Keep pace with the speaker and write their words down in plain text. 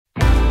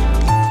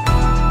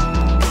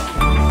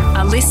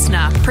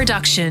listener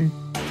production.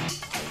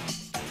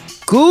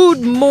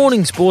 Good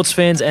morning, sports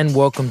fans, and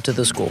welcome to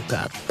The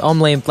Scorecard. I'm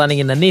Liam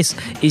Flanagan, and this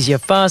is your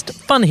fast,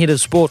 fun hit of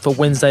sport for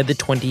Wednesday, the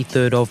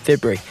 23rd of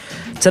February.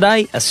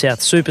 Today, a South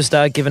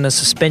superstar given a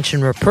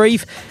suspension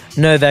reprieve,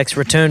 Novak's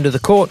return to the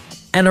court,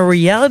 and a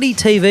reality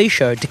TV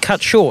show to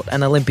cut short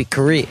an Olympic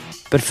career.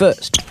 But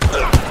first,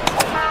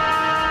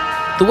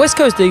 the West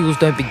Coast Eagles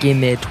don't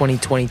begin their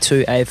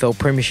 2022 AFL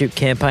Premiership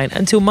campaign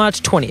until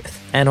March 20th,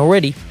 and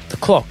already the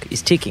clock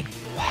is ticking.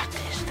 What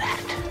is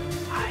that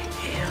I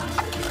hear?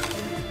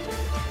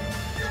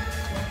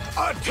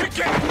 A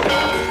ticket!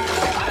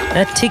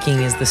 That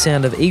ticking is the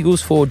sound of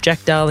Eagles forward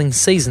Jack Darling's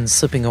season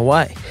slipping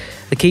away.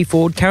 The key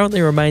forward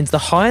currently remains the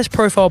highest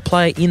profile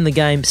player in the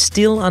game,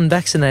 still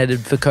unvaccinated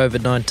for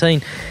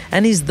COVID-19,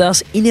 and is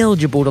thus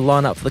ineligible to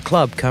line up for the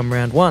club come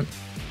round one.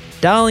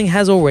 Darling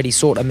has already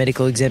sought a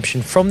medical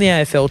exemption from the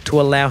AFL to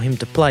allow him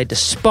to play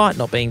despite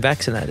not being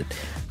vaccinated.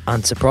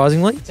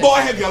 Unsurprisingly, boy,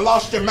 have you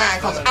lost your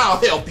mind, because I'll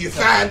help you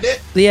find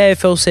it. The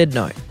AFL said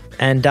no,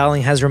 and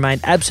Darling has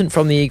remained absent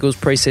from the Eagles'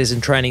 pre-season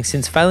training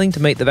since failing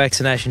to meet the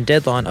vaccination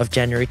deadline of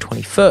January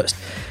 21st,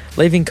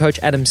 leaving coach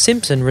Adam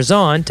Simpson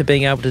resigned to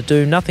being able to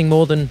do nothing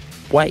more than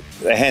wait.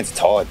 Their hands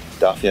are tied,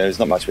 Duff. There's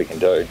not much we can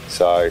do.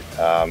 So,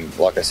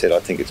 like I said, I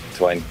think it's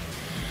between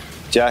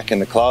Jack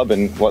and the club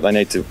and what they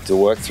need to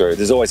work through.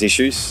 There's always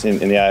issues in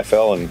the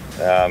AFL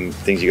and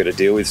things you've got to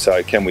deal with,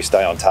 so can we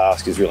stay on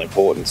task is really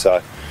important.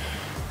 So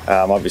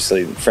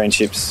obviously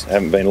friendships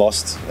haven't been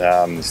lost,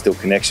 there's still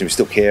connection, we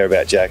still care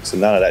about Jack, so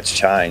none of that's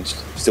changed.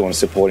 We still want to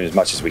support him as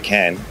much as we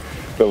can,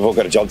 but we've all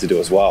got a job to do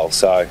as well,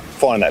 so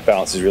finding that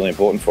balance is really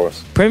important for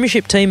us.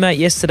 Premiership teammate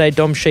yesterday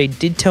Dom Sheed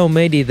did tell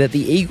media that the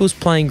Eagles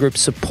playing group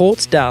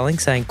supports Darling,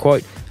 saying,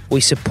 quote,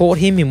 "We support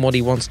him in what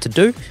he wants to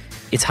do.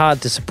 It's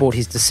hard to support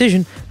his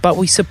decision, but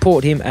we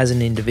support him as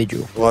an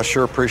individual." Well, I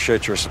sure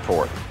appreciate your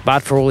support.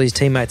 But for all his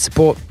teammates'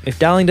 support, if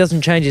Darling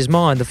doesn't change his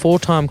mind, the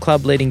four-time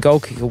club-leading goal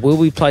kicker will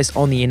be placed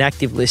on the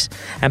inactive list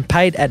and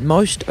paid at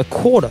most a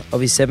quarter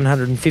of his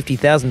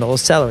 $750,000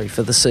 salary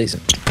for the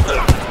season.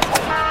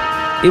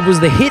 It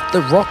was the hit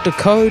that rocked a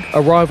code, a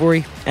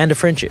rivalry, and a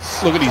friendship.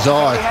 Look at his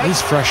eye.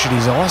 He's fresh at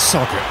his eye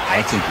socket.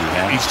 I think he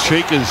has.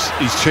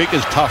 His cheek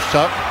is puffed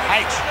up.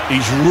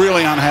 He's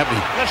really unhappy.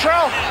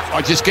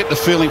 I just get the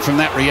feeling from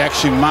that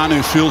reaction,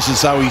 Manu feels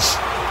as though he's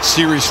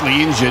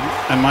seriously injured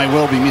and may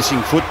well be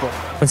missing football.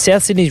 When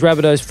South Sydney's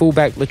Rabbitohs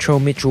fullback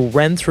Latrell Mitchell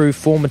ran through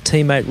former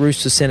teammate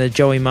Rooster centre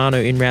Joey Manu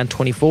in round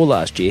 24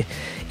 last year,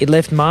 it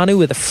left Manu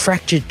with a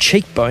fractured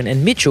cheekbone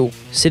and Mitchell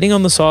sitting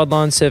on the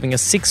sideline serving a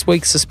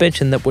 6-week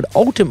suspension that would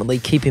ultimately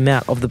keep him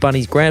out of the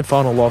Bunnies' grand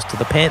final loss to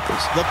the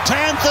Panthers. The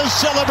Panthers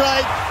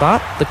celebrate!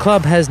 But the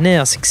club has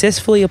now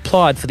successfully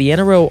applied for the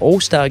NRL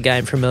All-Star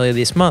game from earlier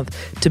this month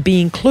to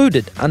be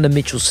included under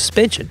Mitchell's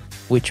suspension,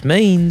 which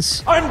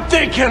means I'm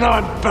thinking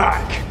I'm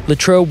back.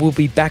 Latrell will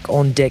be back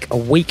on deck a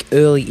week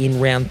early in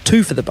round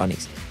 2 for the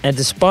Bunnies, and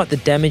despite the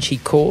damage he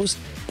caused,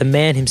 the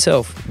man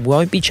himself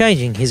won't be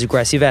changing his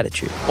aggressive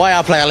attitude. The way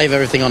I play, I leave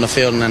everything on the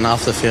field, and then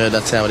after the field,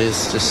 that's how it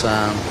is. Just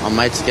I'm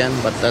mates again,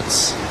 but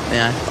that's,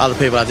 other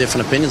people have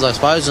different opinions, I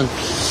suppose, and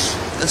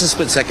it's a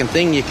split-second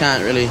thing. You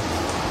can't really.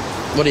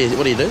 What do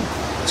you do?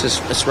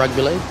 It's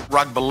rugby league.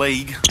 Rugby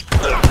league.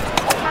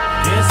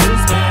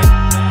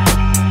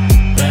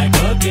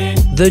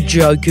 The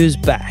Joker's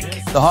back.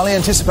 The highly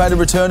anticipated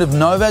return of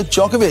Novak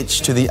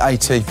Djokovic to the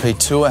ATP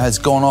Tour has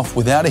gone off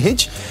without a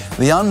hitch,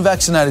 the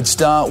unvaccinated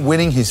star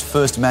winning his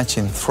first match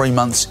in 3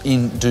 months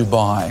in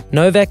Dubai.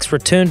 Novak's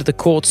return to the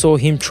court saw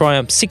him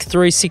triumph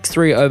 6-3,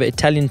 6-3 over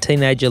Italian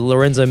teenager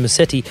Lorenzo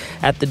Musetti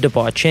at the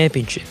Dubai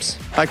Championships.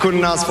 I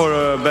couldn't ask for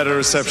a better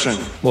reception.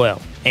 Well,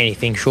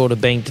 anything short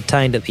of being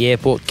detained at the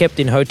airport, kept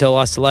in hotel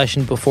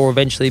isolation before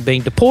eventually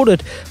being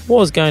deported,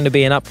 was going to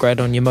be an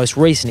upgrade on your most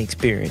recent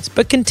experience.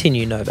 But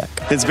continue, Novak.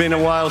 It's been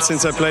a while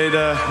since I played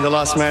the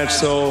last match,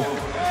 so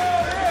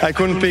I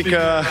couldn't pick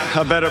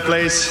a better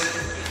place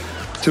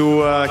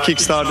to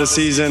kickstart the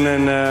season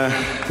and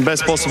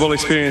best possible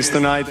experience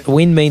tonight. The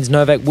win means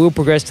Novak will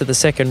progress to the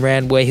second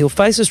round, where he'll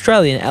face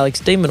Australian Alex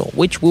de Minaur,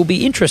 which will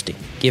be interesting,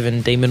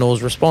 given de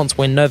Minaur's response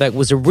when Novak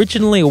was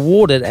originally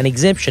awarded an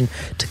exemption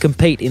to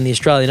compete in the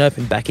Australian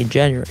Open back in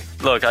January.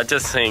 Look, I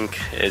just think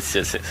it's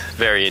just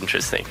very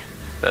interesting.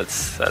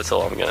 That's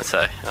all I'm going to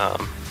say.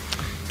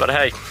 But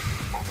hey,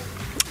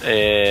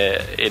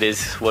 it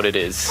is what it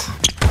is.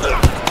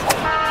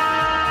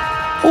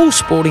 All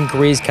sporting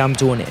careers come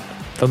to an end.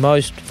 For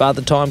most,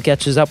 Father Time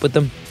catches up with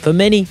them. For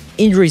many,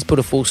 injuries put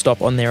a full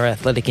stop on their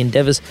athletic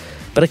endeavours.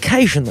 But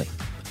occasionally,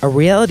 a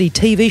reality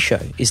TV show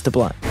is to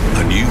blame.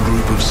 A new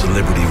group of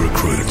celebrity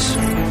recruits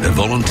have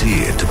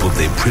volunteered to put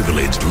their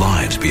privileged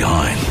lives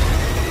behind.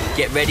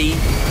 Get ready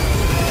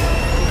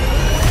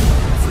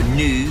for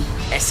new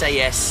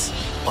SAS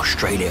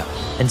Australia.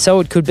 And so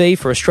it could be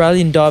for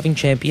Australian diving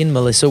champion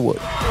Melissa Wu.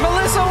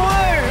 Melissa Wu!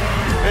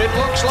 It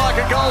looks like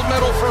a gold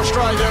medal for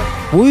Australia.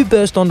 Wu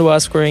burst onto our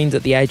screens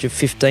at the age of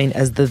 15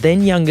 as the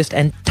then youngest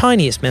and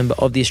tiniest member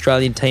of the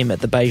Australian team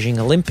at the Beijing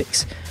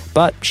Olympics.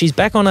 But she's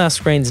back on our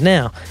screens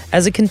now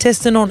as a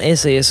contestant on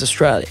SAS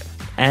Australia.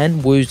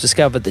 And Wu's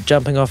discovered that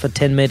jumping off a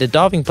 10-metre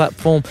diving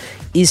platform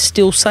is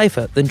still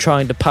safer than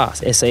trying to pass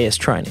SAS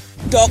training.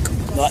 Doc,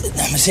 right,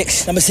 number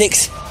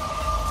six.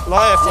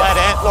 Lie flat,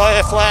 Ant,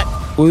 lie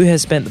flat. Wu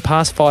has spent the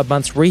past 5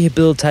 months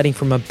rehabilitating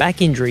from a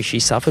back injury she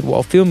suffered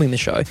while filming the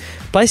show,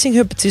 placing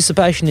her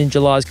participation in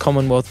July's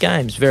Commonwealth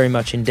Games very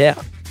much in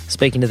doubt.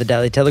 Speaking to the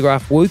Daily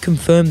Telegraph, Wu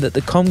confirmed that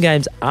the Com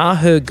Games are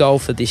her goal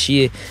for this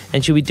year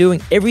and she'll be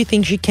doing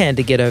everything she can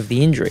to get over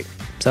the injury.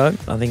 So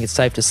I think it's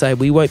safe to say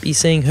we won't be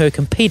seeing her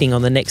competing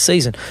on the next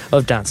season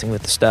of Dancing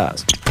with the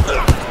Stars.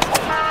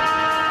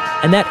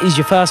 And that is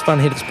your Fast Fun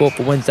Hit of Sport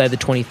for Wednesday the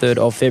 23rd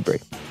of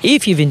February.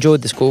 If you've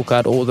enjoyed the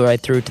scorecard all the way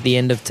through to the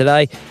end of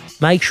today,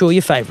 make sure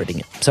you're favouriting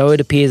it so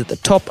it appears at the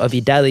top of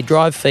your daily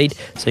drive feed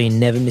so you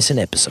never miss an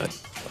episode.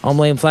 I'm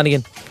Liam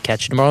Flanagan.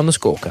 Catch you tomorrow on the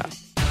scorecard.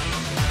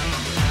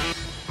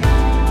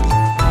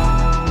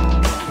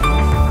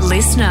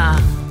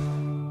 Listener.